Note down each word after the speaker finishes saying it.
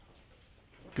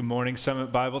Good morning,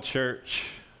 Summit Bible Church.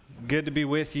 Good to be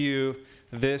with you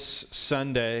this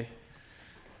Sunday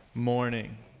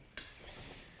morning.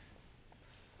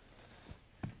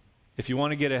 If you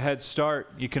want to get a head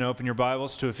start, you can open your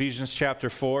Bibles to Ephesians chapter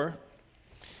 4.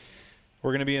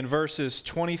 We're going to be in verses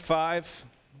 25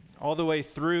 all the way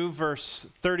through verse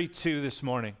 32 this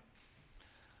morning.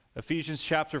 Ephesians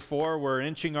chapter 4, we're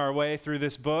inching our way through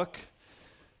this book,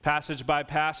 passage by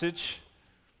passage,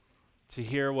 to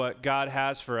hear what God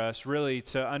has for us, really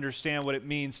to understand what it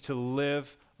means to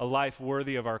live a life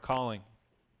worthy of our calling.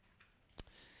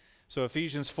 So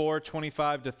Ephesians 4,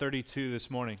 25 to 32 this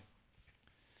morning.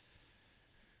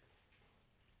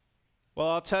 Well,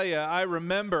 I'll tell you, I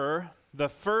remember the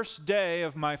first day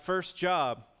of my first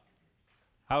job.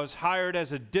 I was hired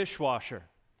as a dishwasher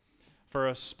for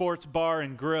a sports bar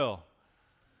and grill.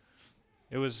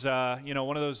 It was,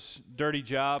 one of those dirty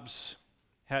jobs,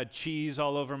 had cheese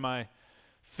all over my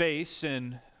face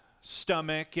and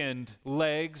stomach and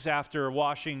legs after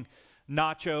washing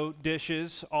nacho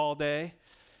dishes all day.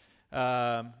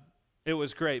 It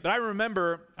was great. But I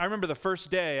remember the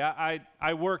first day.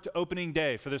 I worked opening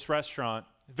day for this restaurant.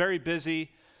 Very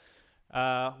busy.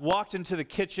 Walked into the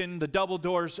kitchen. The double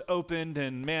doors opened,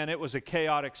 and man, it was a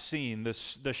chaotic scene.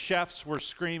 The chefs were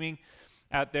screaming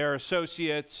at their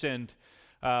associates, and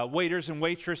waiters and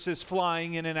waitresses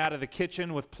flying in and out of the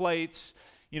kitchen with plates,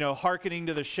 hearkening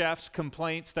to the chef's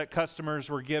complaints that customers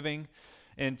were giving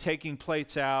and taking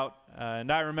plates out. And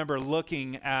I remember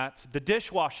looking at the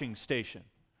dishwashing station,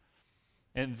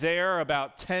 and there,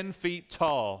 about 10 feet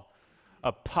tall,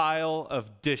 a pile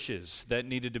of dishes that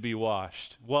needed to be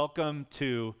washed. Welcome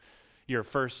to your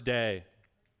first day.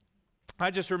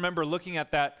 I just remember looking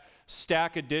at that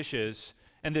stack of dishes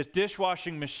and this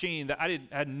dishwashing machine that I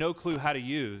had no clue how to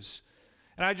use.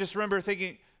 And I just remember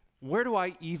thinking, where do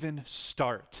I even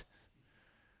start?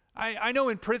 I know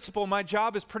in principle my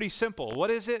job is pretty simple.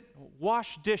 What is it?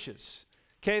 Wash dishes.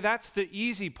 Okay, that's the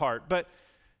easy part. But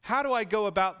how do I go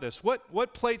about this?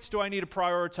 What plates do I need to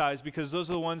prioritize because those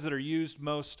are the ones that are used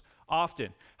most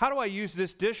often? How do I use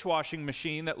this dishwashing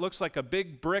machine that looks like a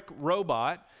big brick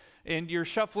robot and you're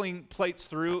shuffling plates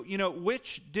through?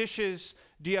 Which dishes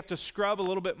do you have to scrub a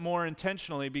little bit more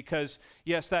intentionally because,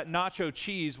 yes, that nacho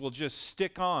cheese will just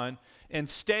stick on and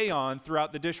stay on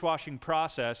throughout the dishwashing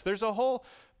process. There's a whole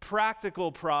practical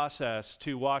process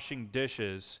to washing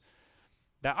dishes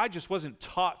that I just wasn't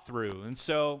taught through. And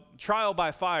so, trial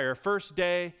by fire, first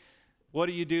day, what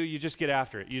do? You just get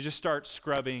after it. You just start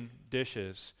scrubbing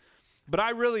dishes. But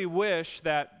I really wish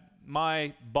that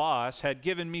my boss had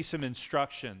given me some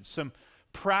instructions, some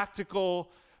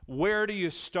practical, where do you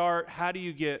start? How do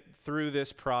you get through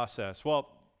this process? Well,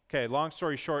 okay, long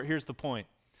story short, here's the point.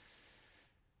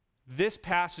 This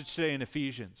passage today in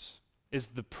Ephesians is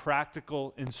the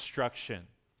practical instruction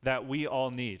that we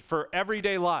all need for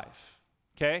everyday life,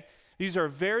 okay? These are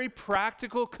very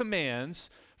practical commands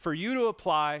for you to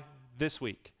apply this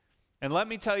week. And let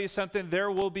me tell you something,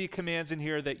 there will be commands in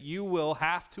here that you will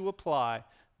have to apply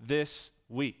this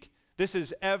week. This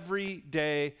is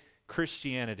everyday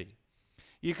Christianity.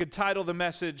 You could title the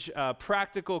message,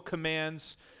 Practical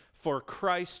Commands for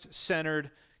Christ-Centered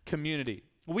Community.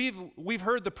 We've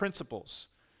heard the principles.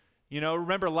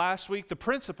 Remember last week, the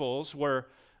principles were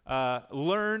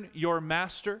learn your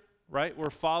master, right?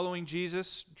 We're following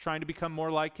Jesus, trying to become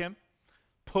more like him.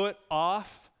 Put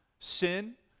off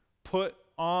sin, put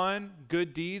on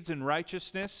good deeds and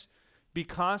righteousness. Be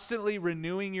constantly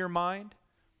renewing your mind.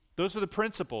 Those are the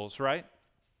principles, right?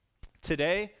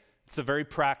 Today, it's the very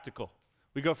practical.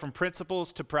 We go from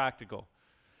principles to practical.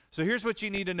 So here's what you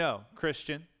need to know,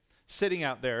 Christian, sitting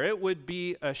out there. It would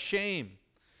be a shame.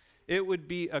 It would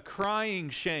be a crying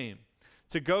shame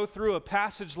to go through a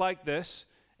passage like this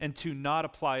and to not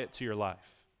apply it to your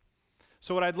life.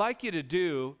 So what I'd like you to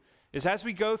do is as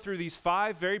we go through these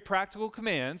 5 very practical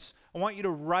commands, I want you to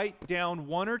write down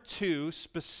 1 or 2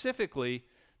 specifically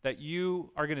that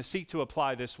you are going to seek to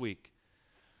apply this week.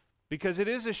 Because it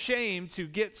is a shame to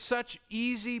get such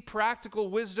easy, practical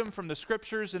wisdom from the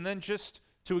Scriptures and then just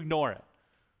to ignore it,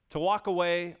 to walk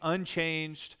away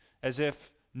unchanged as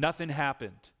if nothing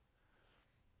happened.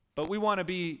 But we want to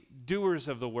be doers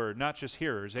of the Word, not just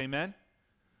hearers. Amen?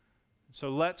 So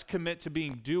let's commit to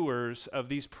being doers of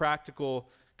these practical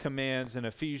commands in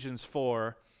Ephesians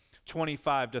 4,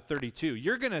 25 to 32.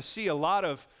 You're going to see a lot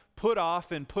of put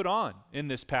off and put on in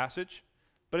this passage,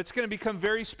 but it's going to become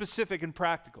very specific and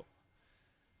practical.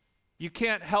 You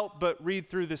can't help but read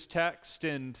through this text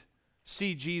and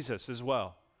see Jesus as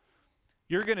well.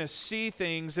 You're going to see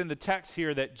things in the text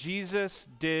here that Jesus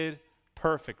did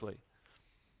perfectly.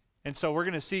 And so we're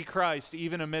going to see Christ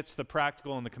even amidst the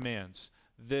practical and the commands.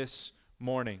 this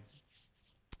morning.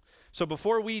 So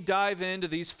before we dive into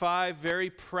these 5 very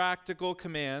practical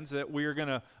commands that we are going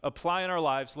to apply in our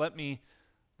lives, let me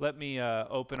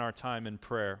open our time in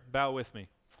prayer. Bow with me.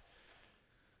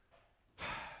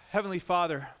 Heavenly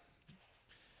Father,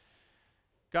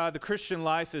 God, the Christian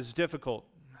life is difficult.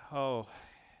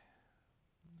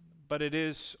 But it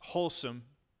is wholesome.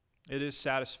 It is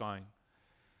satisfying.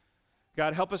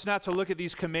 God, help us not to look at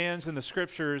these commands in the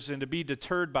Scriptures and to be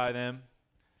deterred by them,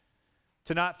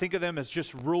 to not think of them as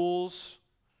just rules,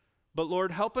 but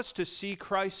Lord, help us to see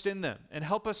Christ in them and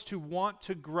help us to want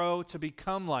to grow to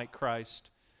become like Christ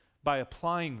by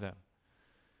applying them.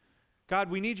 God,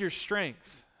 we need your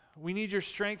strength. We need your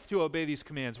strength to obey these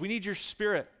commands. We need your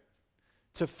Spirit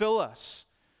to fill us,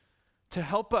 to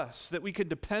help us, that we can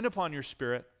depend upon your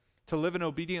Spirit to live an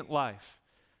obedient life,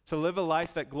 to live a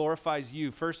life that glorifies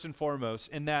you first and foremost,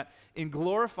 and that in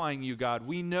glorifying you, God,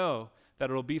 we know that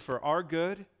it will be for our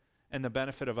good and the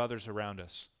benefit of others around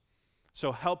us.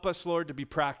 So help us, Lord, to be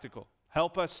practical.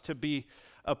 Help us to be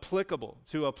applicable,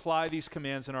 to apply these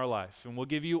commands in our life. And we'll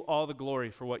give you all the glory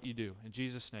for what you do. In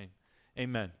Jesus' name,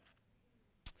 amen.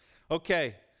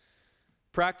 Okay,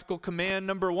 practical command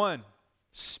number 1,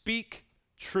 speak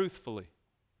truthfully.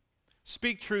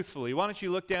 Speak truthfully. Why don't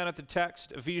you look down at the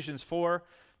text, Ephesians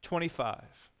 4:25. It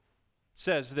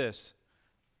says this,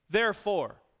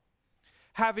 therefore,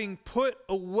 having put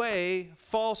away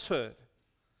falsehood,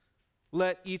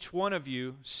 let each one of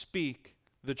you speak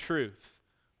the truth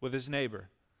with his neighbor.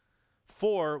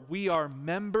 For we are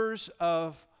members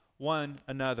of one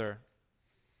another.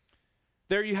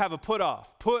 There you have a put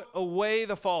off. Put away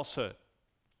the falsehood.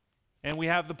 And we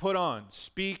have the put on.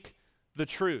 Speak the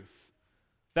truth.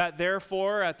 That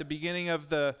therefore at the beginning of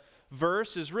the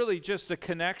verse is really just a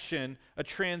connection, a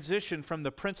transition from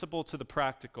the principle to the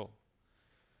practical.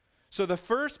 So the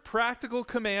first practical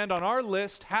command on our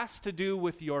list has to do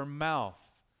with your mouth,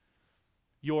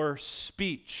 your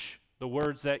speech, the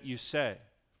words that you say.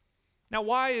 Now,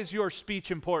 why is your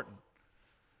speech important?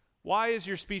 Why is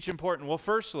your speech important? Well,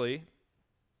 firstly,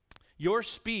 your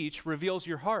speech reveals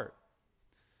your heart.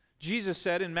 Jesus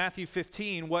said in Matthew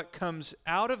 15, what comes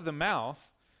out of the mouth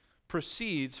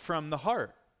proceeds from the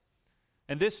heart,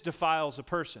 and this defiles a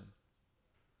person.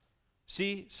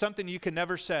 See, something you can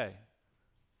never say.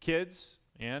 Kids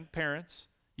and parents,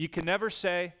 you can never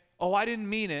say, oh, I didn't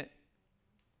mean it.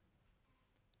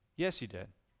 Yes, you did.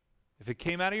 If it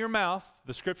came out of your mouth,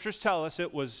 the Scriptures tell us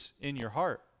it was in your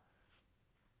heart.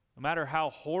 No matter how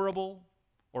horrible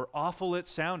or awful it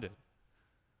sounded,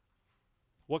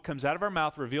 what comes out of our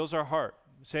mouth reveals our heart.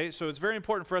 So it's very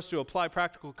important for us to apply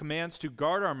practical commands to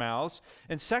guard our mouths.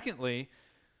 And secondly,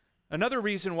 another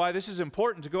reason why this is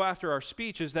important to go after our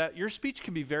speech is that your speech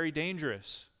can be very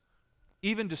dangerous,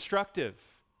 even destructive.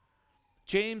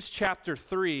 James chapter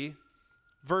 3,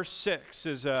 verse 6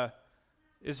 is a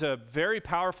very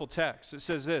powerful text. It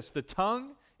says this, the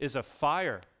tongue is a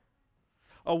fire,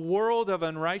 a world of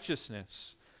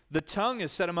unrighteousness. The tongue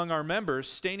is set among our members,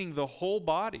 staining the whole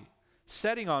body,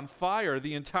 setting on fire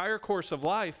the entire course of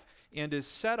life, and is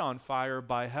set on fire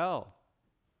by hell.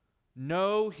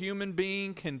 No human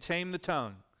being can tame the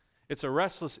tongue. It's a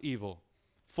restless evil,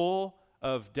 full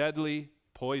of deadly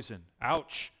poison.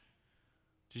 Ouch.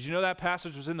 Did you know that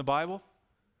passage was in the Bible?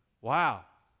 Wow.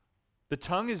 The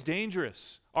tongue is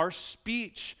dangerous. Our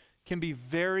speech can be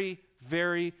very,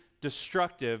 very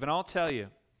destructive. And I'll tell you,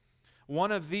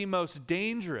 one of the most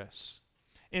dangerous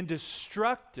and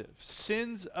destructive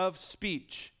sins of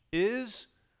speech is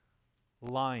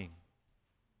lying.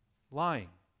 Lying.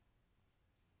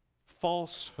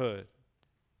 Falsehood.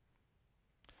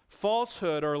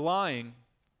 Falsehood or lying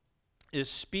is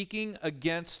speaking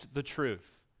against the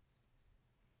truth.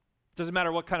 Doesn't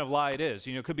matter what kind of lie it is.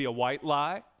 You know, it could be a white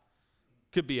lie,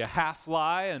 could be a half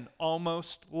lie, an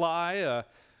almost lie, a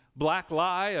black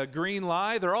lie, a green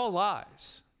lie. They're all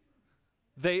lies.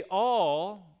 They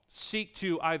all seek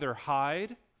to either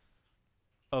hide,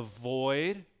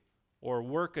 avoid, or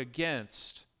work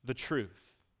against the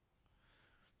truth.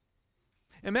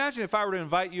 Imagine if I were to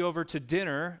invite you over to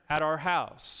dinner at our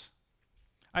house.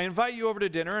 I invite you over to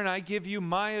dinner and I give you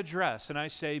my address and I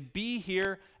say, be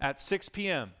here at 6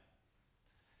 p.m.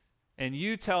 And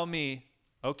you tell me,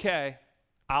 okay,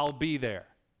 I'll be there.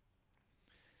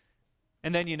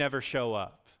 And then you never show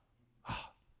up.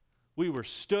 We were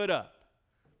stood up.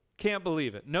 Can't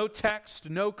believe it. No text,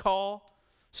 no call,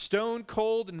 stone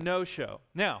cold no-show.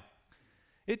 Now,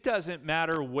 it doesn't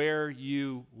matter where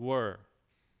you were.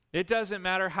 It doesn't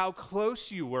matter how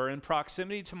close you were in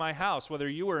proximity to my house, whether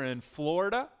you were in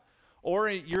Florida or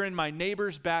you're in my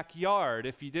neighbor's backyard.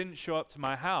 If you didn't show up to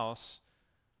my house,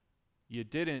 you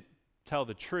didn't tell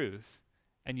the truth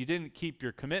and you didn't keep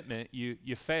your commitment, you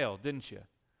failed, didn't you?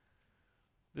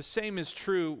 The same is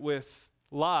true with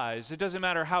lies. It doesn't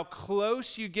matter how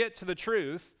close you get to the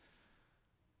truth.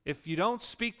 If you don't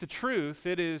speak the truth,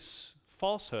 it is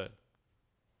falsehood.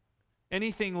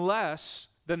 Anything less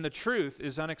than the truth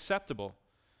is unacceptable.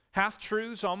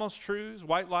 Half-truths, almost truths,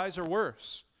 white lies are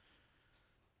worse.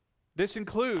 This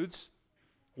includes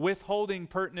withholding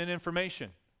pertinent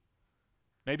information.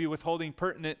 Maybe withholding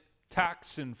pertinent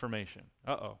tax information.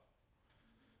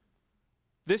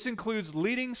 This includes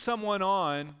leading someone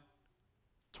on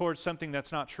towards something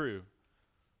that's not true.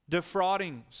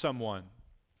 Defrauding someone.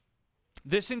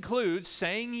 This includes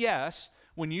saying yes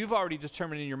when you've already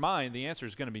determined in your mind the answer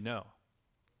is going to be no.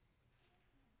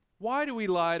 Why do we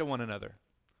lie to one another?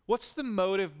 What's the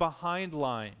motive behind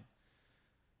lying?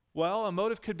 Well, a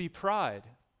motive could be pride.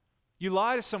 You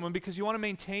lie to someone because you want to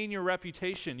maintain your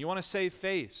reputation. You want to save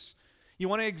face. You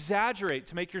want to exaggerate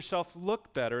to make yourself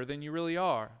look better than you really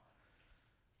are.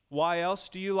 Why else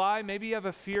do you lie? Maybe you have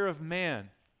a fear of man.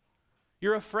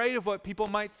 You're afraid of what people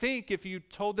might think if you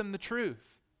told them the truth.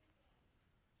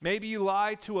 Maybe you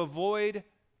lie to avoid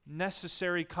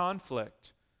necessary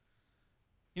conflict.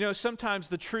 You know, sometimes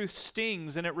the truth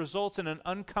stings and it results in an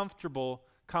uncomfortable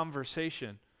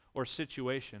conversation or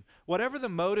situation. Whatever the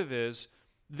motive is,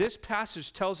 this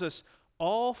passage tells us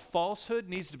all falsehood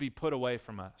needs to be put away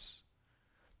from us.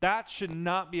 That should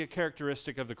not be a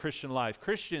characteristic of the Christian life.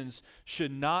 Christians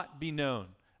should not be known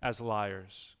as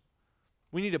liars.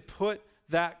 We need to put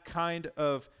that kind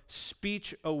of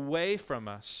speech away from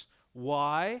us.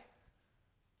 Why?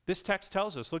 This text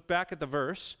tells us. Look back at the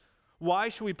verse. Why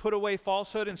should we put away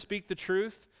falsehood and speak the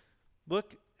truth?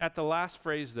 Look at the last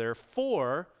phrase there.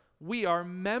 For we are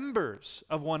members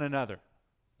of one another.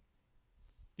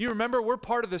 You remember, we're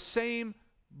part of the same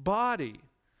body.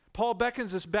 Paul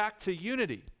beckons us back to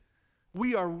unity.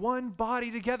 We are one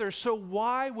body together, so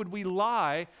why would we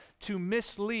lie to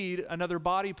mislead another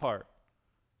body part?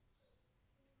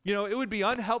 You know, it would be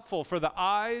unhelpful for the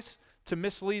eyes to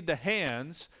mislead the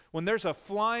hands when there's a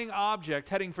flying object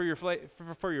heading for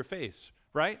your face,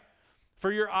 right?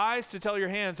 For your eyes to tell your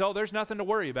hands, oh, there's nothing to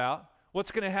worry about.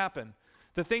 What's going to happen?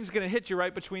 The thing's going to hit you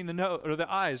right between the nose or the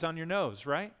eyes on your nose,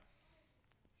 right?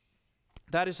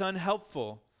 That is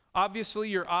unhelpful. Obviously,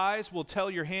 your eyes will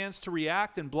tell your hands to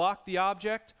react and block the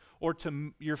object, or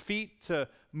to your feet to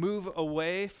move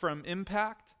away from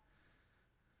impact.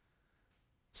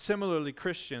 Similarly,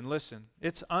 Christian, listen,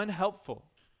 it's unhelpful.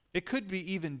 It could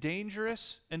be even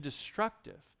dangerous and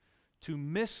destructive to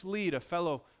mislead a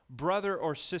fellow brother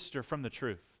or sister from the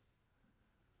truth.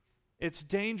 It's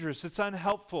dangerous, it's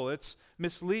unhelpful, it's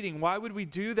misleading. Why would we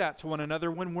do that to one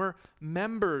another when we're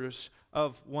members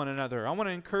of one another? I want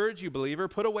to encourage you, believer,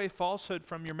 put away falsehood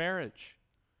from your marriage.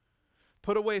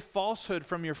 Put away falsehood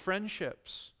from your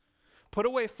friendships. Put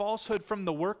away falsehood from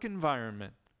the work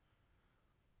environment.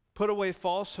 Put away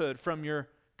falsehood from your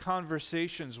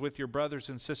conversations with your brothers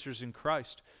and sisters in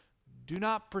Christ. Do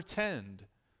not pretend.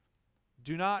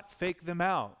 Do not fake them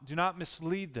out. Do not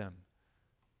mislead them.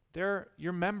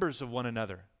 You're members of one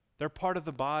another. They're part of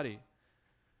the body.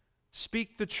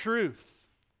 Speak the truth.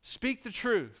 Speak the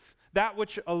truth. That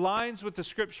which aligns with the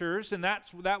Scriptures, and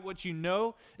that which you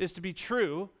know is to be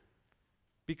true.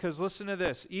 Because listen to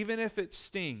this, even if it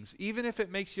stings, even if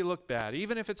it makes you look bad,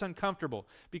 even if it's uncomfortable,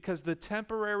 because the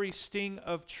temporary sting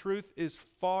of truth is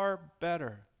far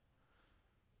better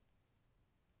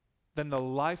than the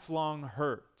lifelong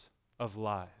hurt of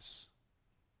lies.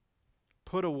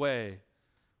 Put away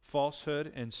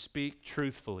falsehood and speak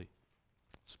truthfully.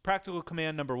 It's practical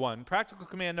command number 1. Practical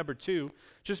command number 2,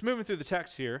 just moving through the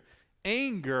text here,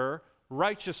 anger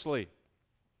righteously.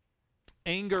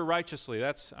 Anger righteously.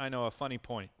 That's, I know, a funny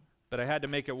point, but I had to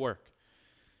make it work.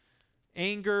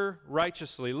 Anger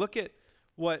righteously. Look at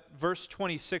what verse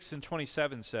 26 and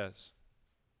 27 says.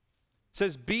 It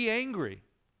says, be angry.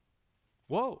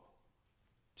 Whoa.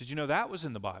 Did you know that was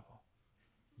in the Bible?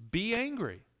 Be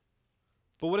angry.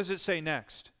 But what does it say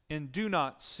next? And do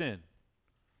not sin.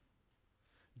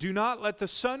 Do not let the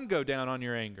sun go down on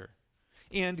your anger,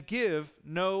 and give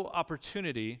no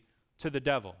opportunity to the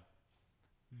devil.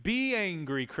 Be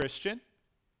angry, Christian.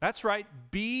 That's right.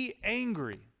 Be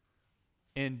angry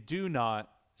and do not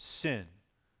sin.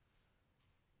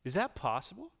 Is that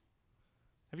possible?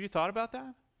 Have you thought about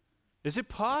that? Is it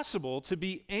possible to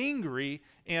be angry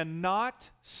and not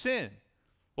sin?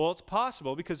 Well, it's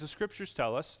possible because the Scriptures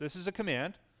tell us this is a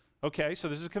command. Okay, so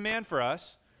this is a command for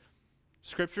us.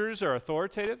 Scriptures are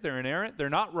authoritative, they're inerrant, they're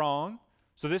not wrong.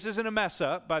 So this isn't a mess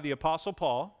up by the Apostle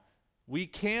Paul. We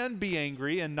can be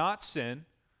angry and not sin.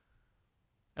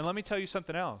 And let me tell you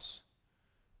something else.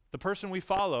 The person we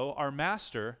follow, our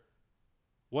master,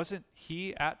 wasn't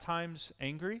he at times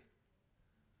angry?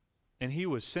 And he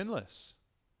was sinless.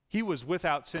 He was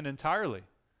without sin entirely.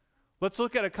 Let's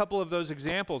look at a couple of those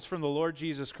examples from the Lord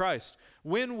Jesus Christ.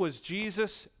 When was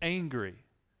Jesus angry?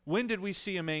 When did we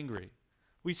see him angry?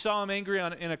 We saw him angry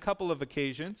in a couple of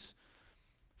occasions.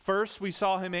 First, we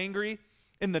saw him angry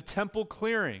in the temple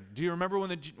clearing. Do you remember when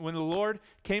the Lord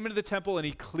came into the temple and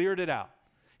he cleared it out?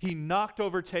 He knocked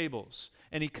over tables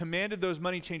and he commanded those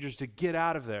money changers to get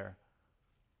out of there.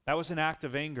 That was an act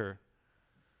of anger.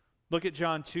 Look at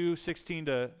John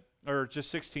 2:16 or just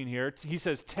 16 here. He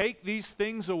says, "Take these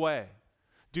things away.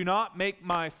 Do not make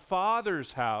my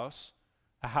Father's house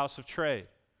a house of trade."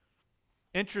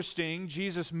 Interesting,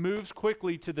 Jesus moves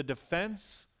quickly to the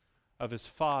defense of his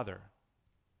Father.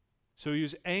 So he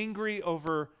was angry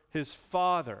over his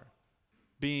Father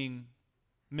being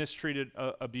mistreated,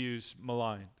 abused,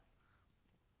 maligned.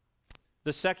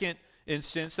 The second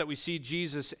instance that we see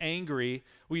Jesus angry,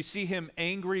 we see him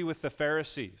angry with the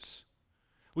Pharisees.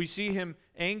 We see him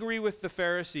angry with the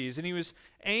Pharisees, and he was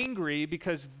angry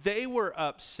because they were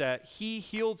upset he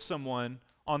healed someone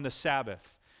on the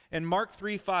Sabbath. And Mark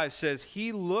 3:5 says,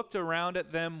 he looked around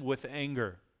at them with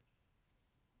anger.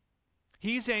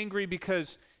 He's angry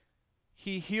because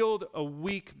he healed a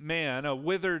weak man, a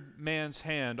withered man's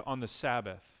hand on the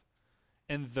Sabbath.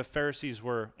 And the Pharisees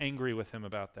were angry with him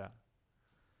about that.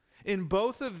 In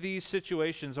both of these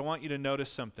situations, I want you to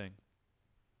notice something.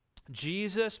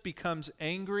 Jesus becomes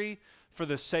angry for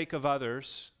the sake of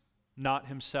others, not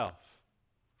himself.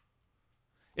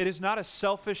 It is not a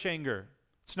selfish anger.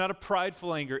 It's not a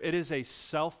prideful anger. It is a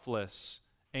selfless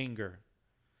anger.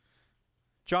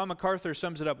 John MacArthur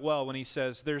sums it up well when he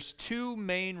says, there's two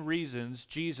main reasons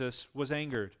Jesus was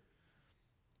angered.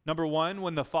 Number one,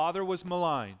 when the Father was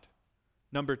maligned.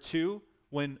 Number two,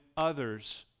 when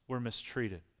others were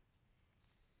mistreated.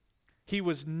 He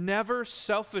was never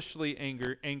selfishly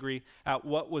angry at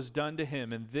what was done to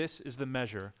him, and this is the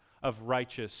measure of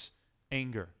righteous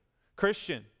anger.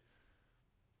 Christian,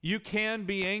 you can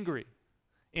be angry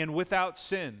and without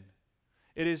sin.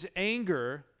 It is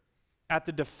anger at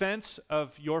the defense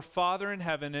of your Father in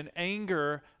heaven and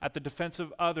anger at the defense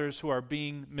of others who are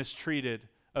being mistreated,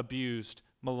 abused,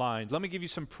 maligned. Let me give you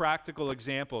some practical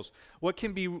examples. What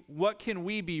can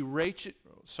we be righteously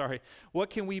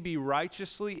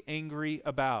angry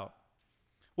about?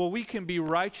 Well, we can be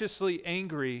righteously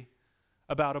angry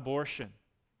about abortion.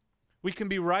 We can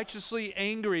be righteously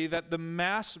angry that the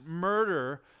mass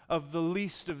murder of the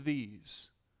least of these,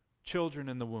 children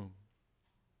in the womb.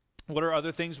 What are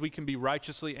other things we can be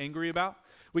righteously angry about?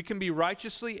 We can be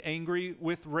righteously angry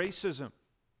with racism.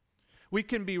 We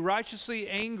can be righteously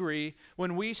angry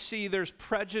when we see there's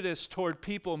prejudice toward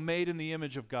people made in the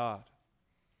image of God.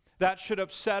 That should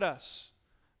upset us.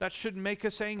 That should make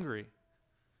us angry.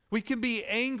 We can be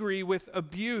angry with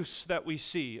abuse that we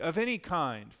see of any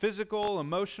kind, physical,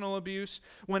 emotional abuse,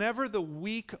 whenever the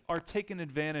weak are taken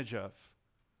advantage of.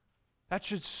 That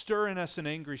should stir in us an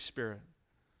angry spirit.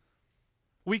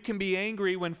 We can be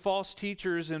angry when false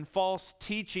teachers and false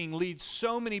teaching lead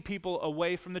so many people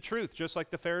away from the truth, just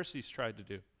like the Pharisees tried to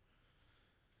do.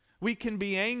 We can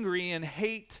be angry and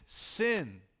hate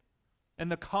sin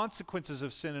and the consequences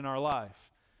of sin in our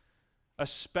life,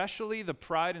 especially the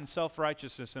pride and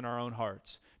self-righteousness in our own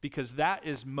hearts, because that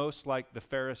is most like the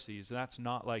Pharisees. That's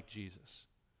not like Jesus.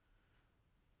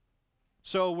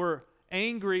 So we're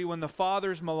angry when the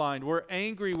Father's maligned. We're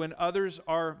angry when others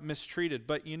are mistreated.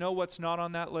 But you know what's not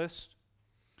on that list?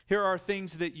 Here are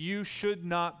things that you should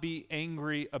not be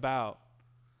angry about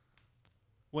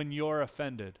when you're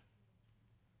offended.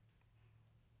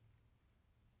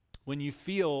 When you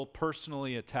feel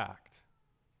personally attacked.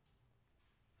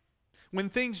 When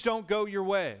things don't go your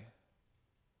way.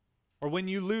 Or when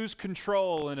you lose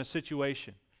control in a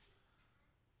situation.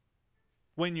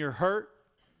 When you're hurt.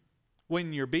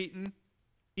 When you're beaten.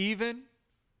 Even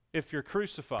if you're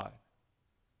crucified.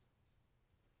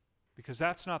 Because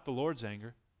that's not the Lord's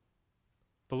anger.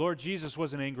 The Lord Jesus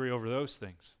wasn't angry over those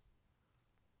things.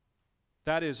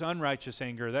 That is unrighteous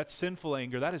anger. That's sinful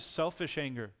anger. That is selfish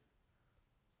anger.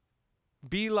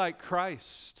 Be like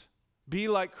Christ. Be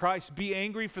like Christ. Be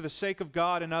angry for the sake of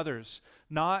God and others,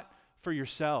 not for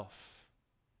yourself.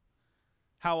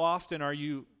 How often are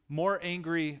you more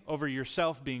angry over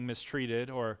yourself being mistreated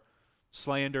or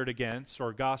slandered against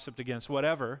or gossiped against,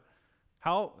 whatever?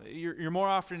 You're more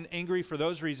often angry for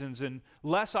those reasons and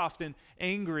less often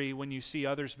angry when you see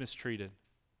others mistreated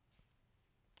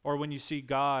or when you see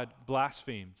God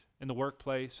blasphemed in the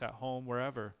workplace, at home,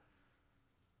 wherever.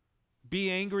 Be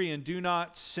angry and do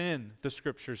not sin, the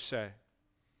scriptures say.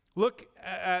 Look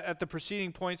at the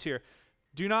preceding points here.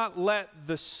 Do not let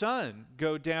the sun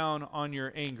go down on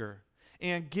your anger,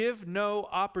 and give no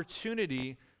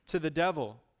opportunity to the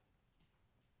devil.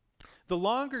 The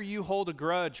longer you hold a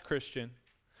grudge, Christian,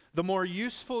 the more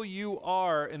useful you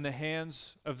are in the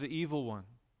hands of the evil one.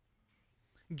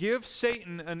 Give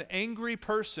Satan an angry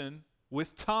person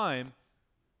with time,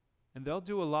 and they'll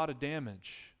do a lot of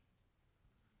damage.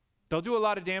 They'll do a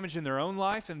lot of damage in their own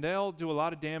life, and they'll do a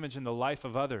lot of damage in the life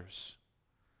of others.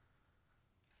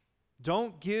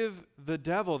 Don't give the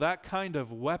devil that kind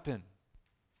of weapon.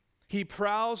 He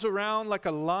prowls around like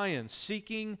a lion,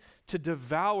 seeking to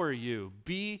devour you.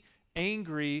 Be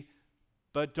angry,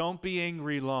 but don't be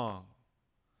angry long.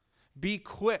 Be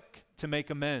quick to make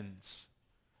amends.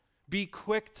 Be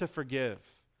quick to forgive.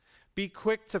 Be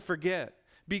quick to forget.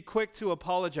 Be quick to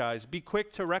apologize. Be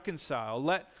quick to reconcile.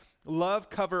 Let love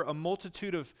cover a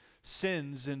multitude of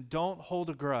sins, and don't hold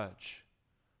a grudge.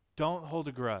 Don't hold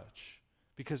a grudge,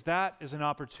 because that is an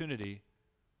opportunity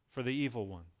for the evil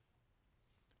one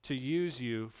to use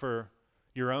you for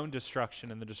your own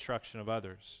destruction and the destruction of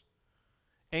others.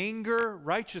 Anger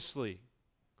righteously,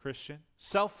 Christian,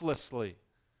 selflessly,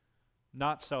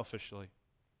 not selfishly.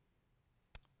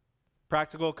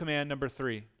 Practical command number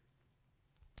 3.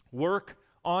 Work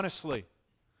honestly.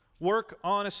 Work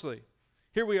honestly.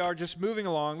 Here we are, just moving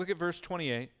along. Look at verse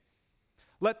 28.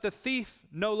 Let the thief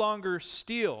no longer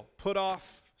steal, put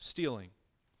off stealing,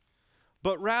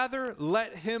 but rather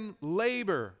let him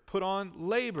labor, put on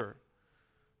labor,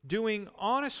 doing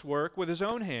honest work with his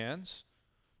own hands,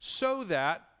 so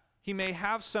that he may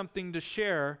have something to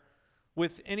share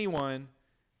with anyone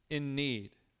in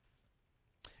need.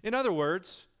 In other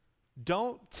words,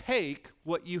 don't take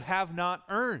what you have not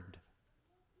earned,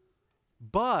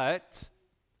 but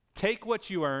take what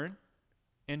you earn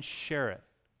and share it.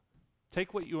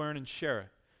 Take what you earn and share it.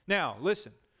 Now,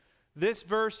 listen, this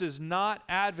verse is not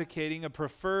advocating a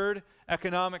preferred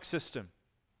economic system.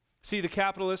 See, the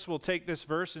capitalists will take this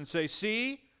verse and say,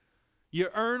 see, you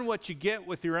earn what you get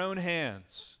with your own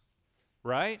hands,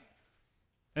 right?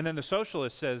 And then the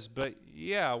socialist says, but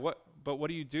what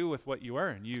do you do with what you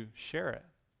earn? You share it,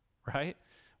 right?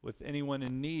 With anyone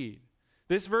in need.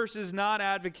 This verse is not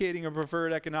advocating a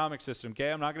preferred economic system,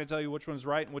 okay? I'm not going to tell you which one's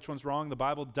right and which one's wrong. The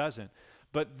Bible doesn't.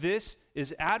 But this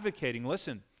is advocating,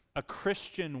 listen, a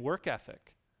Christian work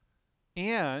ethic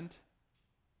and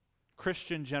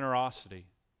Christian generosity.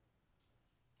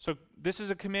 So this is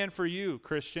a command for you,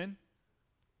 Christian,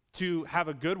 to have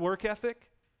a good work ethic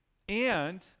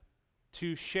and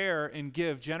to share and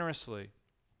give generously.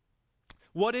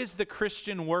 What is the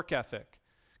Christian work ethic?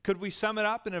 Could we sum it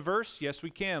up in a verse? Yes, we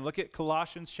can. Look at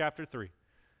Colossians chapter 3.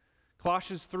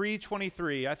 Colossians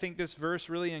 3:23. I think this verse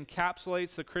really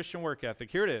encapsulates the Christian work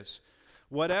ethic. Here it is.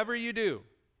 Whatever you do,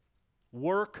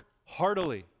 work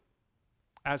heartily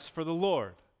as for the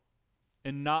Lord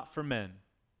and not for men.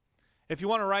 If you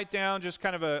want to write down just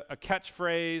kind of a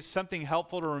catchphrase, something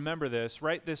helpful to remember this,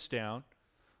 write this down.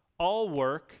 All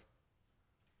work,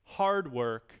 hard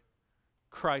work,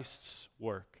 Christ's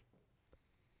work.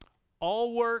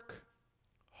 All work,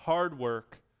 hard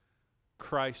work,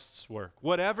 Christ's work.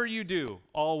 Whatever you do,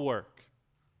 all work.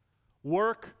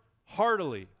 Work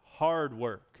heartily, hard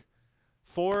work.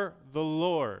 For the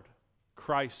Lord,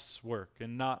 Christ's work,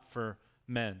 and not for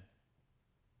men.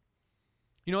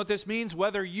 You know what this means?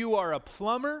 Whether you are a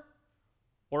plumber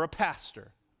or a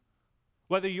pastor,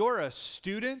 whether you're a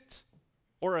student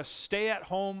or a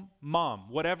stay-at-home mom,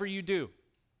 whatever you do,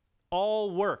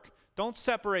 all work. Don't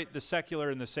separate the secular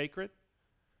and the sacred.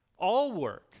 All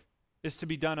work is to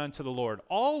be done unto the Lord.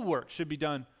 All work should be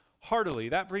done heartily.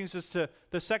 That brings us to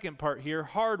the second part here,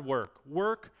 hard work.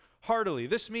 Work heartily.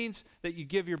 This means that you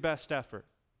give your best effort.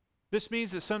 This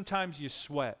means that sometimes you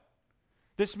sweat.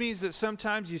 This means that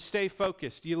sometimes you stay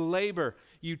focused, you labor,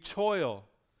 you toil.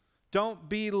 Don't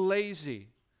be lazy.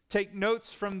 Take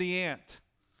notes from the ant.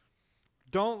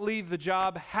 Don't leave the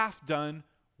job half done.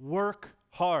 Work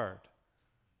hard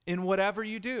in whatever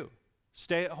you do.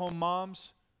 Stay-at-home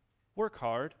moms, work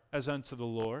hard as unto the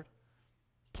Lord.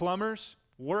 Plumbers,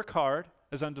 work hard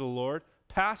as unto the Lord.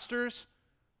 Pastors,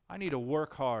 I need to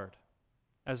work hard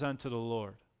as unto the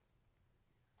Lord.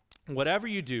 Whatever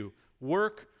you do,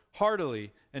 work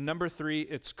heartily. And number 3,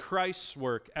 it's Christ's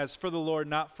work as for the Lord,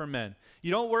 not for men.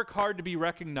 You don't work hard to be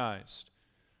recognized,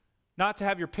 not to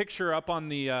have your picture up on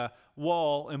the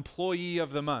wall, employee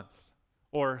of the month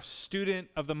or student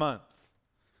of the month.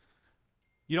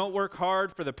 You don't work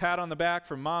hard for the pat on the back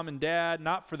from mom and dad,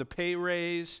 not for the pay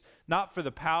raise, not for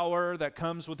the power that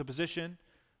comes with the position.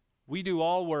 We do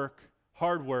all work,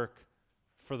 hard work,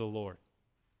 for the Lord,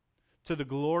 to the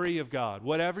glory of God.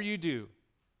 Whatever you do,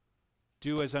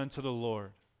 do as unto the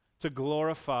Lord, to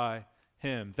glorify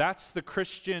Him. That's the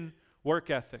Christian work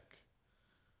ethic.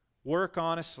 Work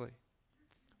honestly.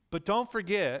 But don't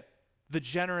forget the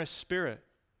generous spirit,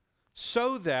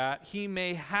 so that he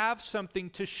may have something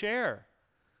to share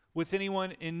with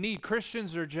anyone in need.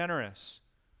 Christians are generous.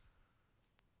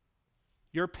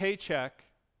 Your paycheck,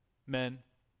 men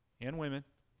and women,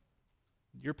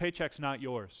 your paycheck's not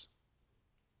yours.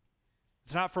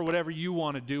 It's not for whatever you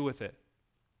want to do with it.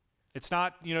 It's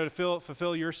not, to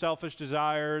fulfill your selfish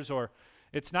desires, or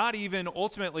it's not even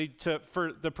ultimately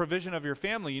for the provision of your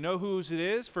family. You know whose it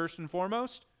is, first and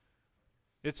foremost?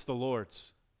 It's the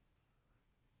Lord's.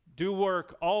 Do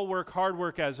work, all work, hard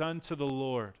work as unto the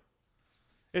Lord.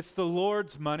 It's the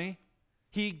Lord's money.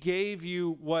 He gave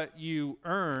you what you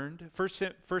earned. 1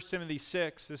 Timothy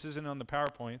 6, this isn't on the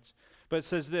PowerPoints, but it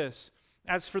says this: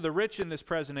 as for the rich in this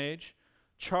present age,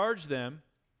 charge them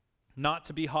not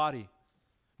to be haughty,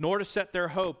 nor to set their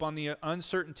hope on the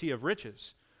uncertainty of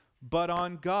riches, but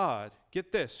on God,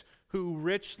 get this, who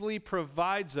richly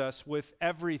provides us with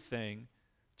everything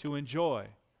to enjoy.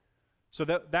 So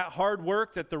that hard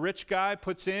work that the rich guy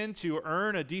puts in to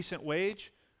earn a decent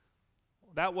wage,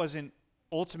 that wasn't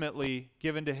ultimately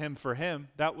given to him for him.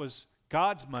 That was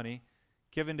God's money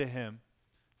given to him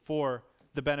for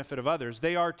the benefit of others.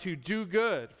 They are to do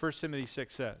good, 1 Timothy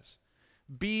 6 says.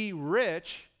 Be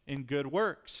rich in good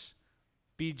works.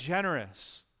 Be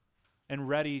generous and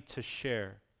ready to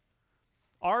share.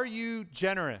 Are you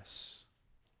generous?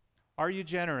 Are you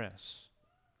generous?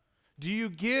 Do you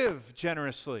give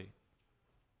generously?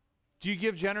 Do you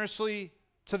give generously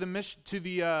to the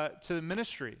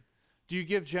ministry? Do you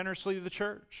give generously to the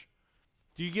church?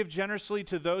 Do you give generously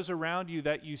to those around you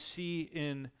that you see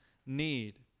in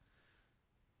need?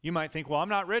 You might think, well, I'm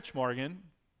not rich, Morgan.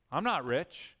 I'm not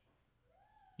rich.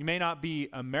 You may not be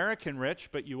American rich,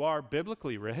 but you are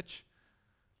biblically rich.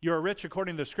 You are rich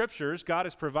according to the Scriptures. God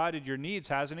has provided your needs,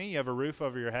 hasn't He? You have a roof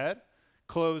over your head,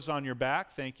 clothes on your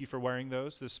back. Thank you for wearing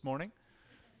those this morning.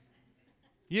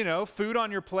 Food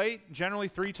on your plate, generally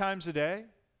 3 times a day.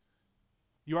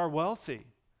 You are wealthy.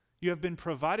 You have been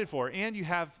provided for, and you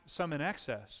have some in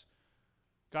excess.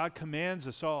 God commands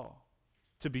us all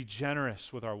to be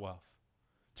generous with our wealth,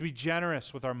 to be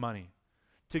generous with our money,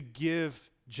 to give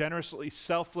generously,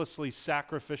 selflessly,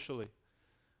 sacrificially.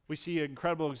 We see an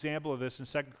incredible example of this in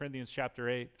 2 Corinthians chapter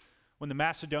 8, when the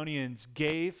Macedonians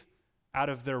gave out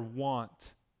of their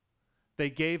want. They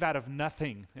gave out of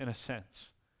nothing, in a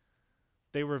sense.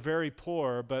 They were very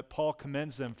poor, but Paul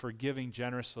commends them for giving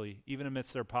generously, even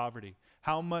amidst their poverty.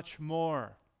 How much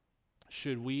more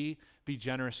should we be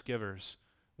generous givers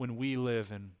when we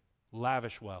live in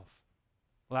lavish wealth?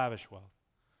 Lavish wealth.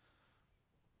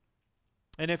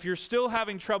 And if you're still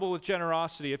having trouble with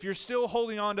generosity, if you're still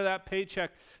holding on to that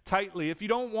paycheck tightly, if you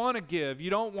don't want to give, you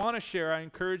don't want to share, I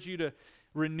encourage you to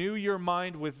renew your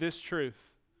mind with this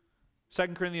truth.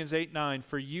 2 Corinthians 8:9,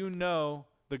 for you know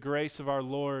the grace of our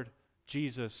Lord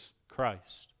Jesus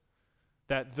Christ,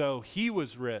 that though He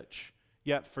was rich,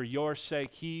 yet for your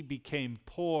sake He became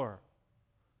poor,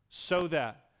 so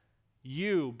that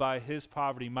you by His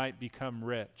poverty might become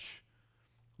rich.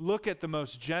 Look at the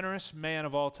most generous man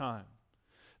of all time.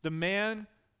 The man,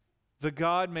 the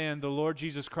God-man, the Lord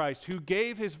Jesus Christ, who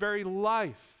gave His very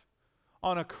life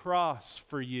on a cross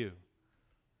for you.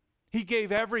 He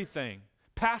gave everything,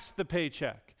 past the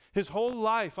paycheck, His whole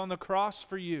life on the cross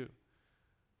for you.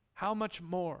 How much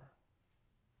more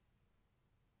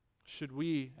should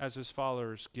we, as His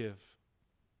followers, give?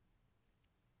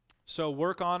 So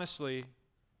work honestly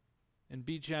and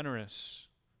be generous.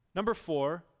 Number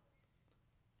 4,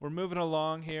 we're moving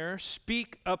along here.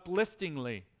 Speak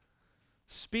upliftingly.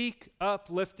 Speak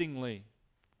upliftingly.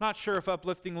 Not sure if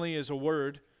upliftingly is a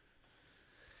word.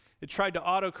 It tried to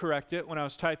autocorrect it when I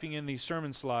was typing in these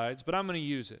sermon slides, but I'm going to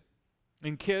use it.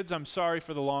 And kids, I'm sorry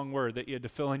for the long word that you had to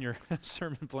fill in your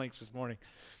sermon blanks this morning.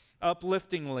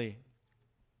 Upliftingly.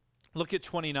 Look at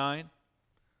 29.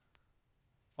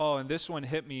 Oh, and this one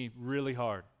hit me really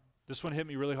hard. This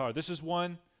is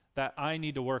one that I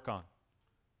need to work on.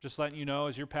 Just letting you know,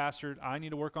 as your pastor, I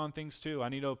need to work on things too. I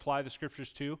need to apply the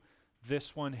Scriptures too.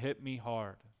 This one hit me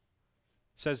hard.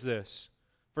 It says this,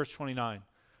 verse 29.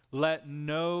 Let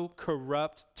no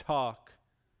corrupt talk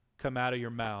come out of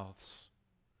your mouths,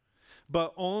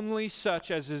 but only such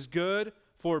as is good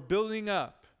for building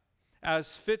up,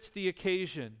 as fits the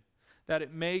occasion, that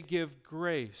it may give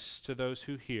grace to those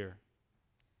who hear.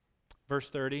 Verse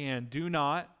 30, and do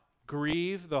not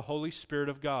grieve the Holy Spirit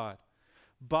of God,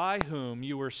 by whom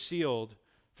you were sealed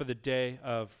for the day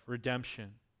of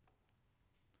redemption.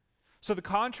 So the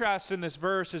contrast in this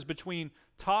verse is between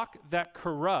talk that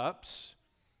corrupts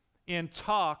and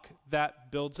talk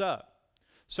that builds up.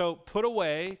 So put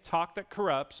away talk that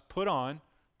corrupts, put on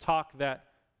talk that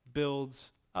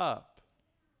builds up.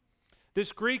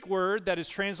 This Greek word that is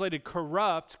translated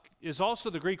corrupt is also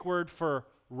the Greek word for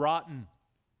rotten,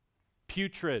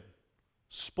 putrid,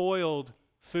 spoiled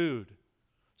food.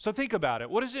 So think about it.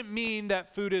 What does it mean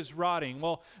that food is rotting?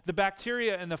 Well, the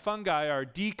bacteria and the fungi are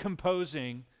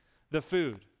decomposing the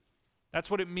food. That's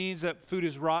what it means that food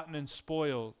is rotten and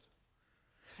spoiled.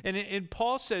 And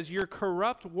Paul says your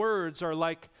corrupt words are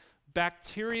like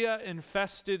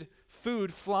bacteria-infested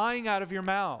food flying out of your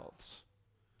mouths.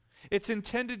 It's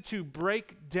intended to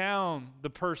break down the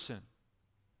person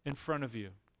in front of you.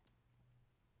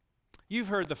 You've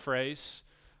heard the phrase,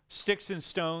 sticks and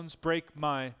stones break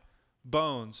my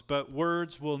bones, but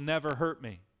words will never hurt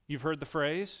me. You've heard the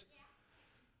phrase?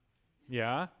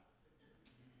 Yeah?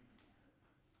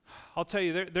 I'll tell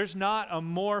you, there's not a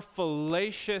more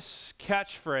fallacious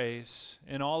catchphrase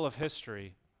in all of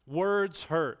history. Words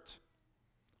hurt.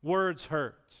 Words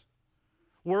hurt.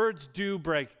 Words do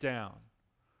break down.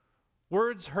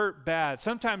 Words hurt bad.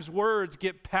 Sometimes words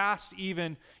get past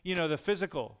even, the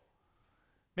physical.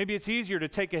 Maybe it's easier to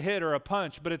take a hit or a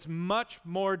punch, but it's much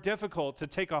more difficult to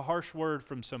take a harsh word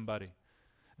from somebody.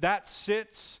 That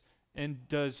sits and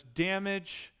does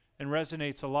damage and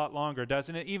resonates a lot longer,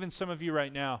 doesn't it? Even some of you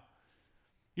right now,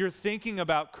 you're thinking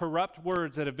about corrupt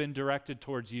words that have been directed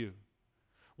towards you.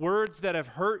 Words that have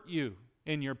hurt you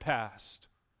in your past.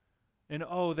 And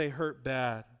they hurt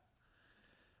bad.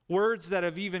 Words that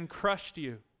have even crushed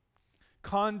you.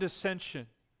 Condescension,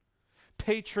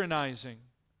 patronizing,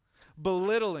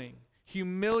 belittling,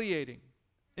 humiliating,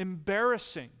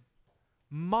 embarrassing,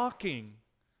 mocking,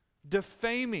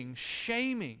 defaming,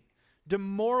 shaming,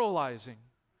 demoralizing,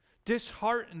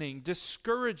 disheartening,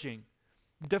 discouraging,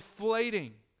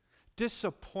 deflating,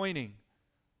 disappointing,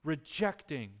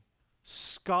 rejecting,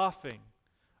 scoffing,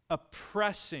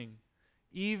 oppressing,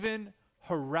 even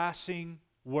harassing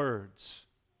words.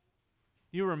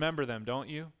 You remember them, don't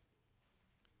you?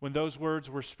 When those words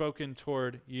were spoken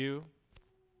toward you.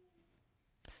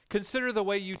 Consider the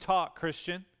way you talk,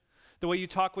 Christian, the way you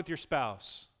talk with your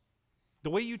spouse, the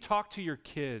way you talk to your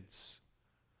kids,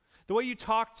 the way you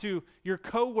talk to your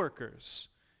coworkers,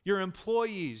 your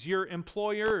employees, your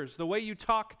employers, the way you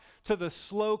talk to the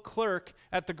slow clerk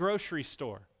at the grocery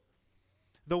store,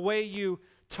 the way you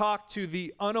talk to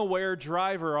the unaware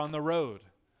driver on the road,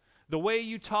 the way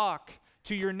you talk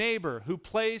to your neighbor who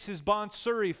plays his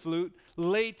bansuri flute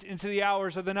late into the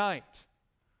hours of the night.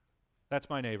 That's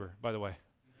my neighbor, by the way.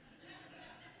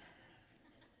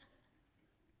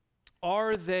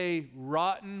 Are they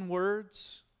rotten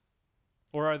words,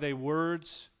 or are they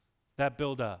words that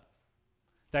build up,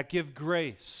 that give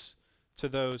grace to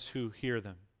those who hear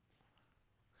them?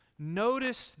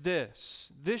 Notice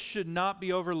this. This should not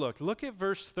be overlooked. Look at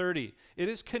verse 30. It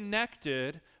is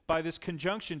connected by this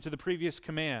conjunction to the previous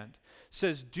command. It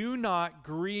says, do not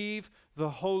grieve the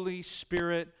Holy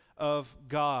Spirit of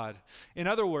God. In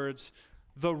other words,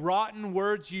 the rotten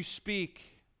words you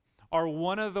speak are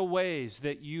one of the ways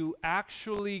that you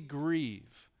actually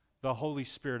grieve the Holy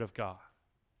Spirit of God.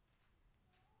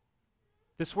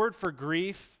 This word for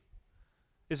grief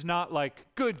is not like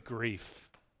good grief.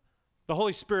 The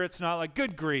Holy Spirit's not like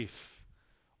good grief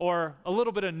or a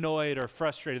little bit annoyed or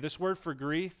frustrated. This word for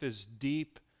grief is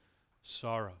deep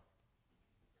sorrow,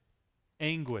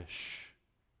 anguish.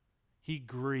 He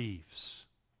grieves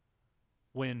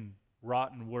when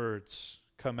rotten words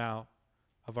come out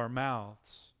of our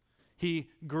mouths. He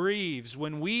grieves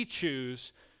when we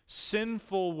choose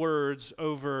sinful words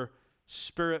over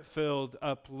Spirit-filled,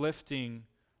 uplifting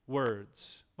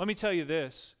words. Let me tell you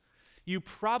this. You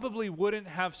probably wouldn't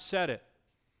have said it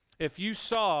if you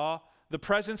saw the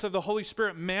presence of the Holy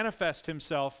Spirit manifest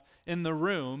himself in the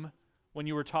room when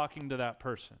you were talking to that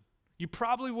person. You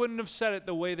probably wouldn't have said it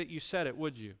the way that you said it,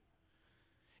 would you?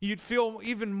 You'd feel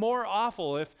even more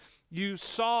awful if you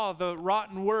saw the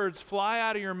rotten words fly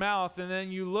out of your mouth and then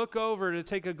you look over to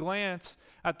take a glance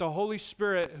at the Holy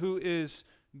Spirit who is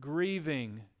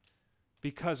grieving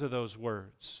because of those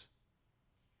words.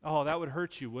 Oh, that would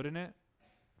hurt you, wouldn't it?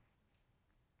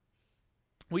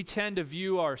 We tend to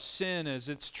view our sin as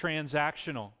it's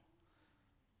transactional.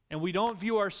 And we don't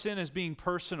view our sin as being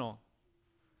personal.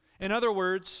 In other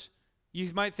words,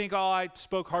 you might think, I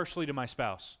spoke harshly to my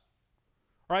spouse.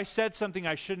 Or I said something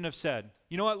I shouldn't have said.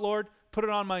 You know what, Lord? Put it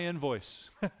on my invoice.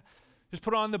 Just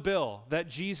put it on the bill that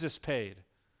Jesus paid.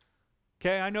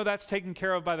 Okay, I know that's taken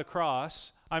care of by the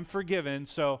cross. I'm forgiven,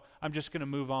 so I'm just going to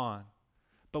move on.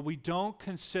 But we don't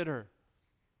consider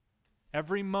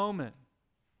every moment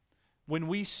when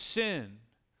we sin,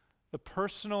 the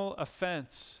personal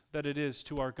offense that it is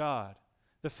to our God,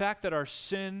 the fact that our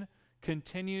sin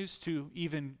continues to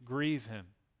even grieve him,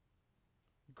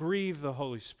 grieve the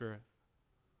Holy Spirit.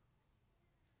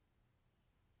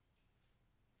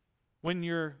 When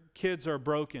your kids are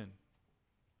broken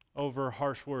over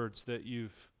harsh words that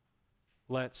you've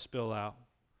let spill out,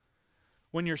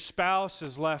 when your spouse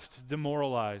is left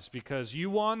demoralized because you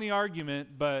won the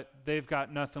argument, but they've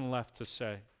got nothing left to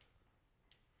say.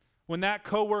 When that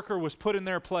coworker was put in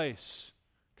their place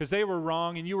because they were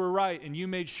wrong and you were right, and you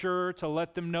made sure to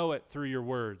let them know it through your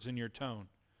words and your tone.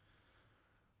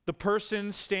 The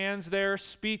person stands there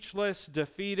speechless,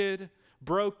 defeated,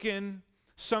 broken.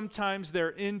 Sometimes they're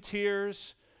in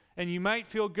tears, and you might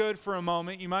feel good for a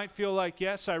moment. You might feel like,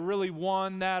 yes, I really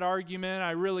won that argument.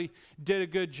 I really did a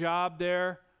good job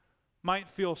there. Might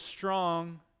feel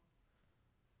strong.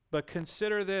 But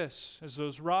consider this, as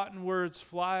those rotten words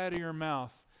fly out of your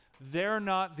mouth, they're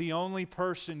not the only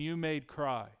person you made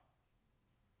cry.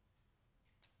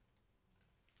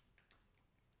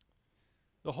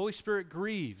 The Holy Spirit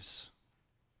grieves.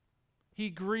 He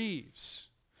grieves.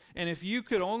 And if you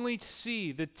could only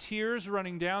see the tears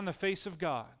running down the face of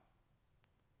God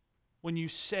when you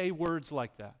say words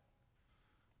like that,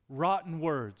 rotten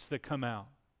words that come out,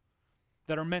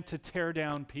 that are meant to tear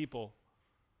down people,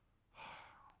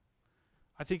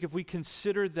 I think if we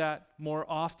considered that more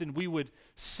often, we would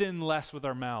sin less with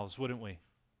our mouths, wouldn't we?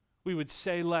 We would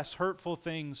say less hurtful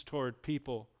things toward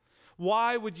people.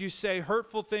 Why would you say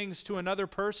hurtful things to another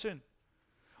person?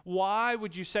 Why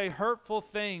would you say hurtful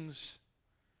things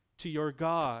to your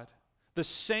God? The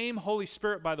same Holy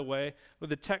Spirit, by the way, where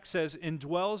the text says,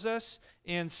 indwells us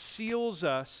and seals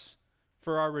us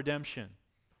for our redemption.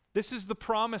 This is the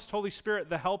promised Holy Spirit,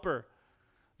 the helper,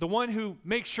 the one who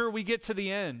makes sure we get to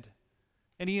the end.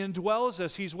 And he indwells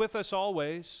us. He's with us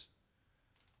always.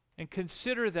 And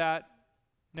consider that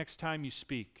next time you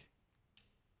speak.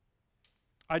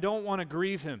 I don't want to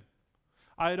grieve him.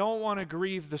 I don't want to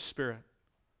grieve the Spirit.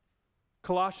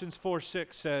 Colossians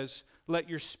 4:6 says, let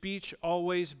your speech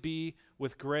always be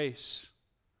with grace,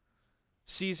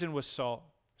 seasoned with salt,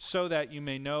 so that you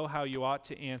may know how you ought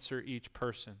to answer each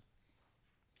person.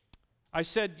 I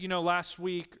said, last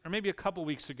week, or maybe a couple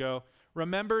weeks ago,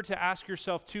 remember to ask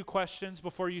yourself 2 questions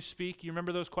before you speak. You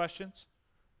remember those questions?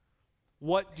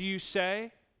 What do you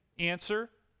say? Answer.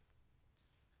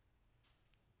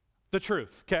 The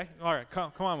truth. Okay? All right,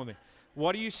 come on with me.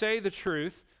 What do you say? The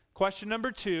truth. Question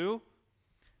number 2,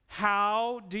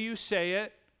 how do you say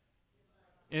it?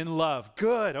 In love.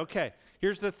 Good. Okay.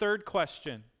 Here's the third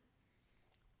question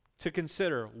to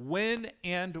consider. When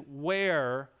and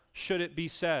where should it be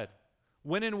said?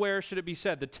 When and where should it be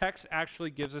said? The text actually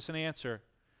gives us an answer.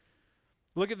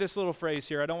 Look at this little phrase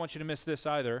here. I don't want you to miss this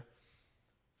either.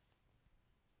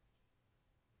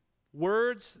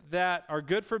 Words that are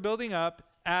good for building up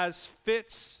as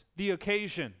fits the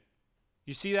occasion.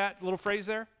 You see that little phrase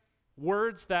there?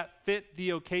 Words that fit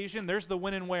the occasion. There's the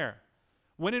when and where.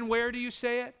 When and where do you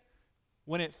say it?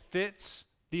 When it fits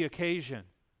the occasion.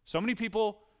 So many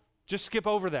people just skip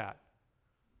over that.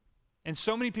 And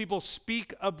so many people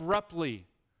speak abruptly.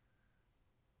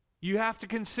 You have to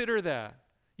consider that.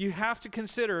 You have to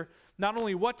consider not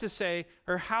only what to say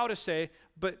or how to say,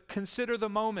 but consider the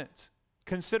moment.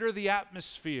 Consider the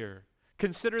atmosphere.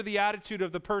 Consider the attitude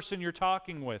of the person you're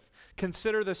talking with.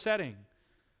 Consider the setting.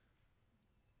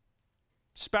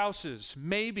 Spouses,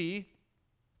 maybe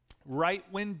right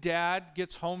when dad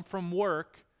gets home from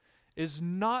work is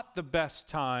not the best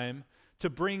time to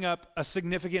bring up a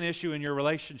significant issue in your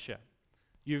relationship.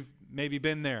 You've maybe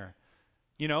been there.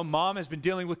 Mom has been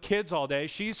dealing with kids all day.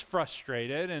 She's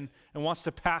frustrated and wants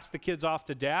to pass the kids off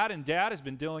to dad, and dad has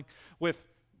been dealing with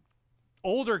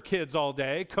older kids all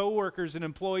day, coworkers and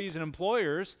employees and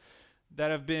employers that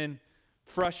have been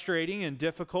frustrating and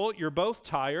difficult. You're both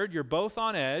tired. You're both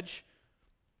on edge.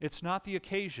 It's not the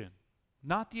occasion.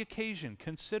 Not the occasion.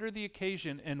 Consider the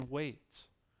occasion and wait.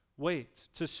 Wait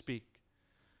to speak.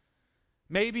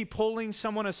 Maybe pulling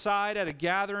someone aside at a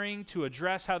gathering to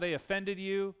address how they offended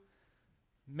you.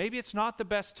 Maybe it's not the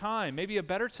best time. Maybe a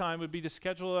better time would be to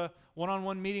schedule a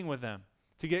one-on-one meeting with them,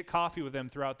 to get coffee with them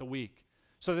throughout the week,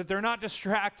 so that they're not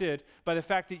distracted by the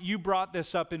fact that you brought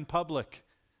this up in public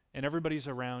and everybody's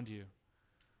around you.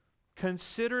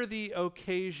 Consider the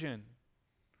occasion.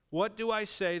 What do I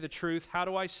say? The truth. How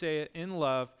do I say it? In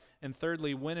love. And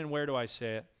thirdly, when and where do I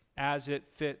say it? As it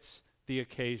fits the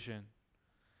occasion.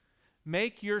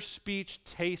 Make your speech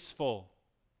tasteful.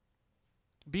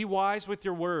 Be wise with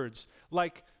your words,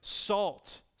 like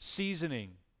salt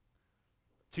seasoning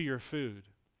to your food.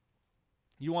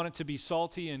 You want it to be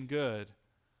salty and good,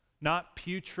 not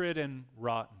putrid and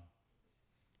rotten.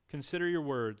 Consider your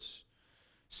words.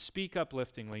 Speak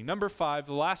upliftingly. Number 5,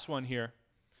 the last one here.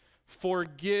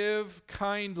 Forgive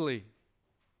kindly.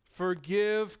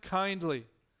 Forgive kindly.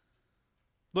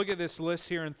 Look at this list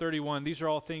here in 31. These are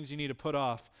all things you need to put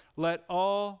off. Let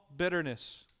all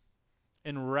bitterness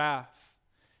and wrath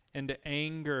and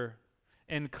anger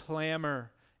and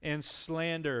clamor and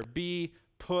slander be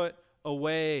put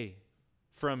away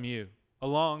from you,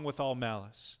 along with all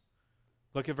malice.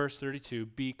 Look at verse 32.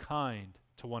 Be kind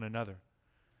to one another,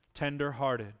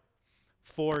 tender-hearted,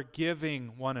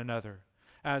 forgiving one another,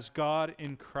 as God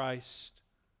in Christ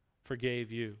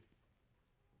forgave you.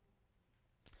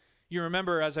 You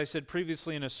remember, as I said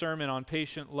previously in a sermon on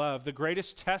patient love, the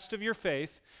greatest test of your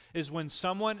faith is when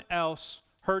someone else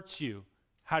hurts you.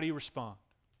 How do you respond?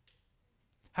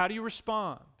 How do you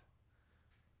respond?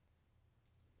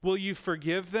 Will you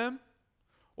forgive them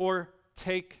or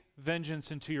take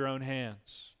vengeance into your own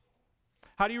hands?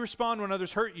 How do you respond when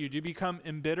others hurt you? Do you become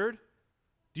embittered?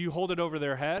 Do you hold it over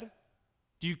their head?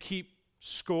 Do you keep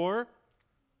score?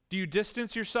 Do you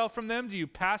distance yourself from them? Do you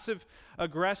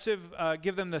passive-aggressive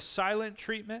give them the silent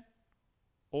treatment?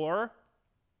 Or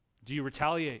do you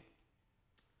retaliate?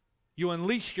 You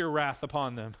unleash your wrath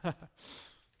upon them.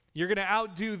 You're going to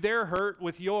outdo their hurt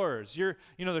with yours.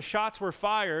 The shots were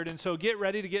fired, and so get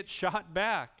ready to get shot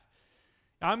back.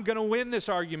 I'm going to win this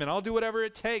argument. I'll do whatever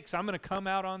it takes. I'm going to come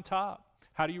out on top.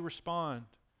 How do you respond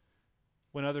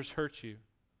when others hurt you?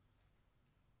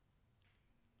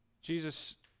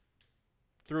 Jesus,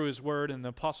 through his word, and the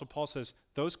Apostle Paul says,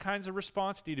 those kinds of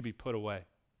response need to be put away.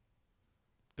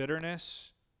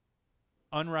 Bitterness,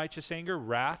 unrighteous anger,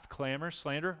 wrath, clamor,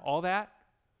 slander, all that,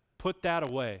 put that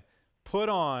away. Put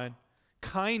on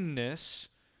kindness,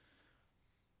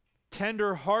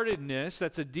 tender-heartedness,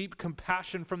 that's a deep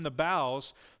compassion from the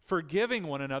bowels, forgiving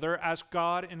one another as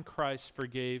God in Christ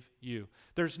forgave you.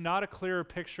 There's not a clearer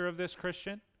picture of this,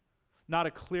 Christian, not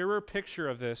a clearer picture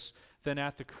of this than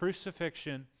at the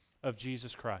crucifixion of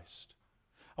Jesus Christ.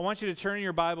 I want you to turn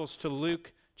your Bibles to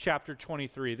Luke chapter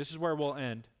 23. This is where we'll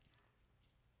end.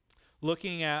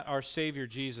 Looking at our Savior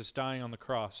Jesus dying on the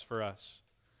cross for us.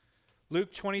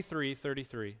 Luke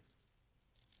 23:33.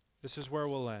 This is where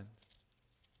we'll end.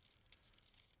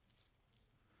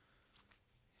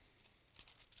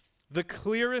 The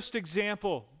clearest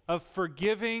example of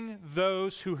forgiving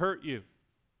those who hurt you.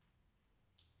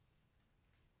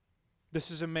 This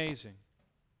is amazing.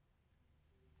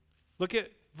 Look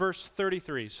at verse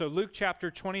 33. So Luke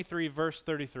chapter 23, verse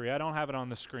 33. I don't have it on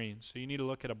the screen, so you need to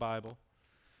look at a Bible.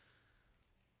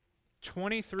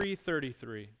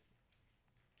 23:33.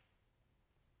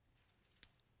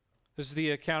 This is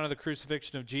the account of the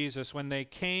crucifixion of Jesus. When they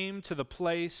came to the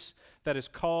place that is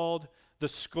called the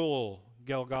skull,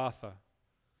 Golgotha,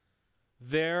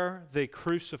 there they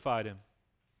crucified him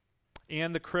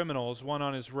and the criminals, one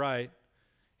on his right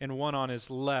and one on his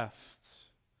left.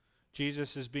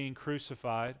 Jesus is being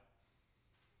crucified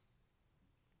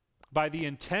by the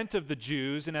intent of the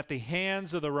Jews and at the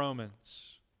hands of the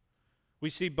Romans. We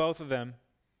see both of them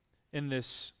in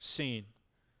this scene.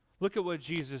 Look at what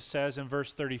Jesus says in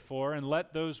verse 34, and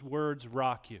let those words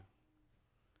rock you.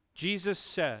 Jesus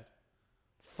said,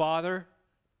 Father,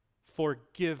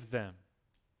 forgive them,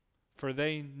 for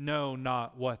they know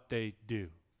not what they do.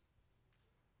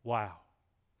 Wow.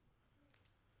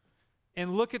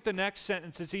 And look at the next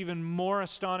sentence, it's even more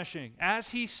astonishing. As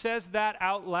he says that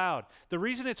out loud, the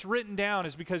reason it's written down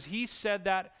is because he said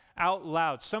that out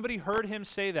loud. Somebody heard him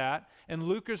say that, and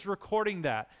Luke is recording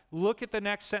that. Look at the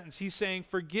next sentence. He's saying,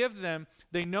 forgive them,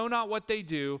 they know not what they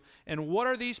do. And what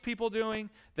are these people doing?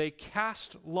 They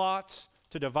cast lots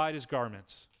to divide his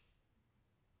garments.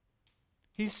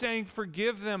 He's saying,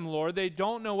 forgive them, Lord. They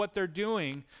don't know what they're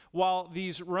doing. While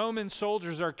these Roman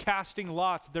soldiers are casting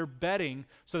lots, they're betting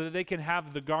so that they can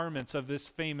have the garments of this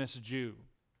famous Jew.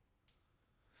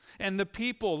 And the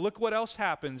people, look what else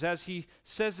happens as he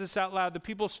says this out loud. The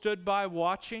people stood by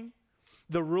watching.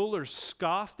 The rulers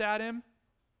scoffed at him,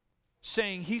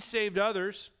 saying, he saved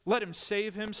others. Let him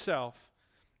save himself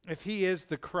if he is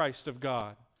the Christ of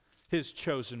God, his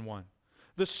chosen one.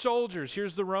 The soldiers,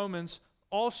 here's the Romans,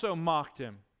 also mocked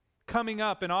him, coming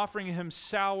up and offering him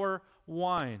sour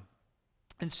wine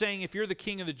and saying, if you're the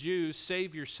king of the Jews,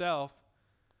 save yourself.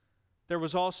 There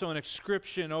was also an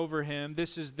inscription over him,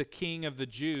 this is the King of the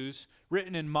Jews,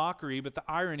 written in mockery, but the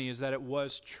irony is that it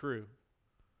was true.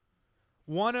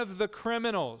 One of the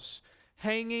criminals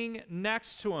hanging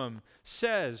next to him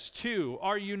says, too,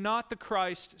 are you not the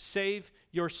Christ? Save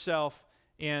yourself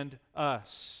and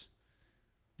us.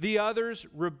 The others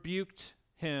rebuked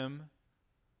him.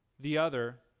 The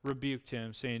other rebuked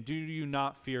him, saying, do you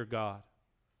not fear God,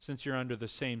 since you're under the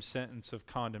same sentence of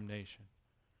condemnation.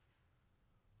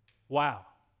 Wow.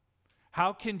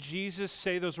 How can Jesus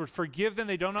say those words? Forgive them,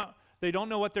 they don't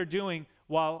know what they're doing,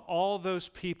 while all those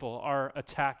people are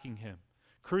attacking him,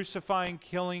 crucifying,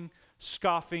 killing,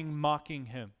 scoffing, mocking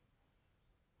him.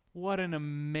 What an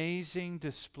amazing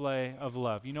display of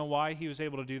love. You know why he was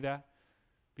able to do that?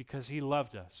 Because he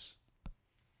loved us.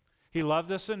 He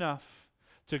loved us enough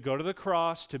to go to the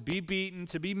cross, to be beaten,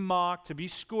 to be mocked, to be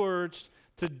scourged,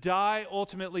 to die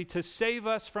ultimately to save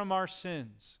us from our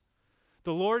sins.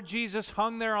 The Lord Jesus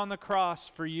hung there on the cross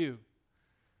for you.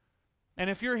 And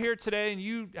if you're here today and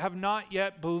you have not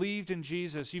yet believed in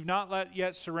Jesus, you've not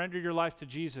yet surrendered your life to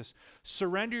Jesus,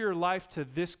 surrender your life to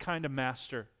this kind of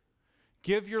master.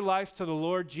 Give your life to the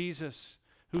Lord Jesus,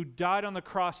 who died on the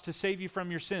cross to save you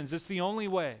from your sins. It's the only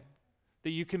way that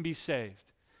you can be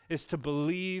saved, is to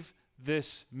believe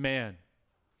this man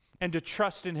and to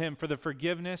trust in him for the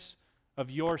forgiveness of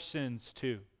your sins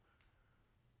too.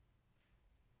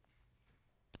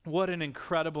 What an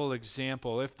incredible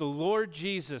example. If the Lord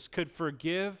Jesus could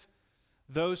forgive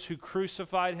those who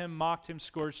crucified him, mocked him,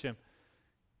 scourged him,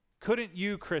 couldn't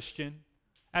you, Christian,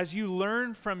 as you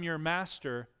learn from your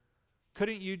master,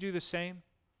 couldn't you do the same?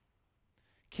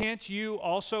 Can't you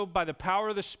also, by the power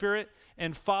of the Spirit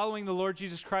and following the Lord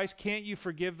Jesus Christ, can't you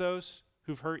forgive those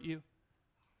who've hurt you?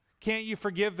 Can't you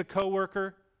forgive the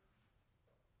coworker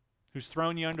who's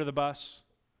thrown you under the bus?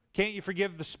 Can't you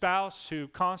forgive the spouse who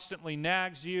constantly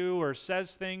nags you or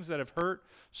says things that have hurt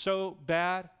so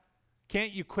bad?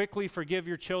 Can't you quickly forgive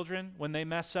your children when they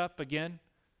mess up again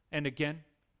and again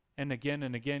and again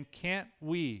and again? Can't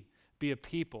we be a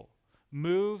people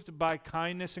moved by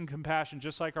kindness and compassion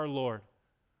just like our Lord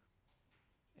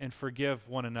and forgive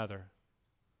one another?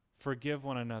 Forgive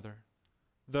one another.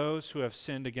 Those who have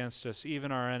sinned against us,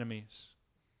 even our enemies.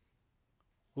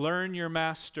 Learn your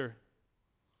master.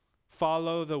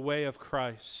 Follow the way of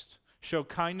Christ. Show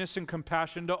kindness and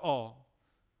compassion to all.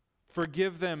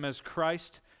 Forgive them as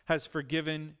Christ has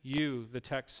forgiven you, the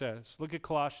text says. Look at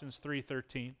Colossians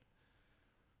 3:13.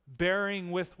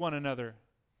 Bearing with one another,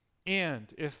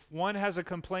 and if one has a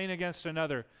complaint against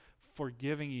another,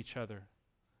 forgiving each other.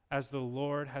 As the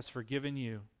Lord has forgiven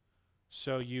you,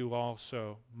 so you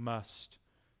also must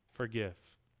forgive.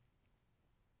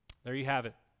 There you have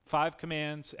it. 5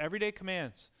 commands, everyday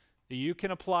commands that you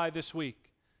can apply this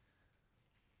week.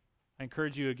 I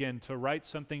encourage you again to write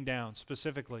something down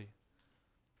specifically.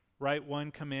 Write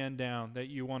one command down that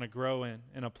you want to grow in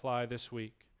and apply this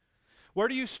week. Where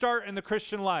do you start in the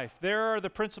Christian life? There are the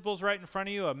principles right in front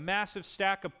of you, a massive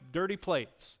stack of dirty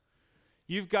plates.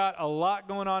 You've got a lot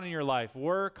going on in your life,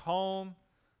 work, home,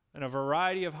 and a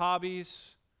variety of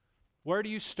hobbies. Where do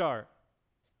you start?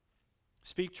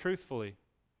 Speak truthfully.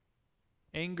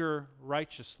 Anger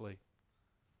righteously.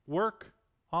 Work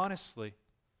honestly.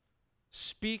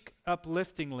 Speak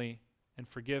upliftingly and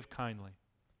forgive kindly.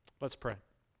 Let's pray.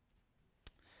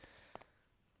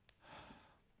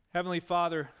 Heavenly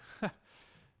Father,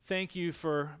 thank you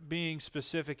for being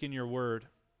specific in your word.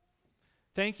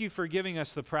 Thank you for giving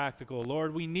us the practical.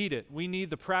 Lord, we need it. We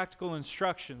need the practical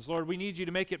instructions. Lord, we need you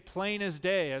to make it plain as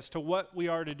day as to what we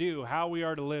are to do, how we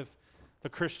are to live the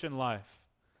Christian life.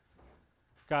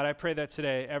 God, I pray that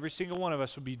today every single one of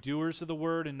us would be doers of the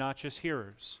word and not just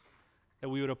hearers, that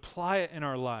we would apply it in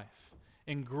our life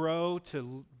and grow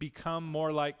to become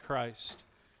more like Christ.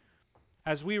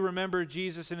 As we remember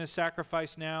Jesus and his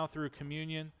sacrifice now through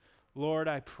communion, Lord,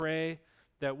 I pray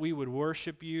that we would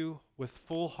worship you with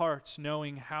full hearts,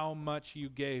 knowing how much you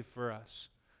gave for us,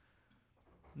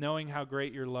 knowing how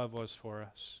great your love was for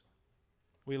us.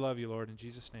 We love you, Lord. In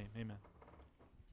Jesus' name, amen.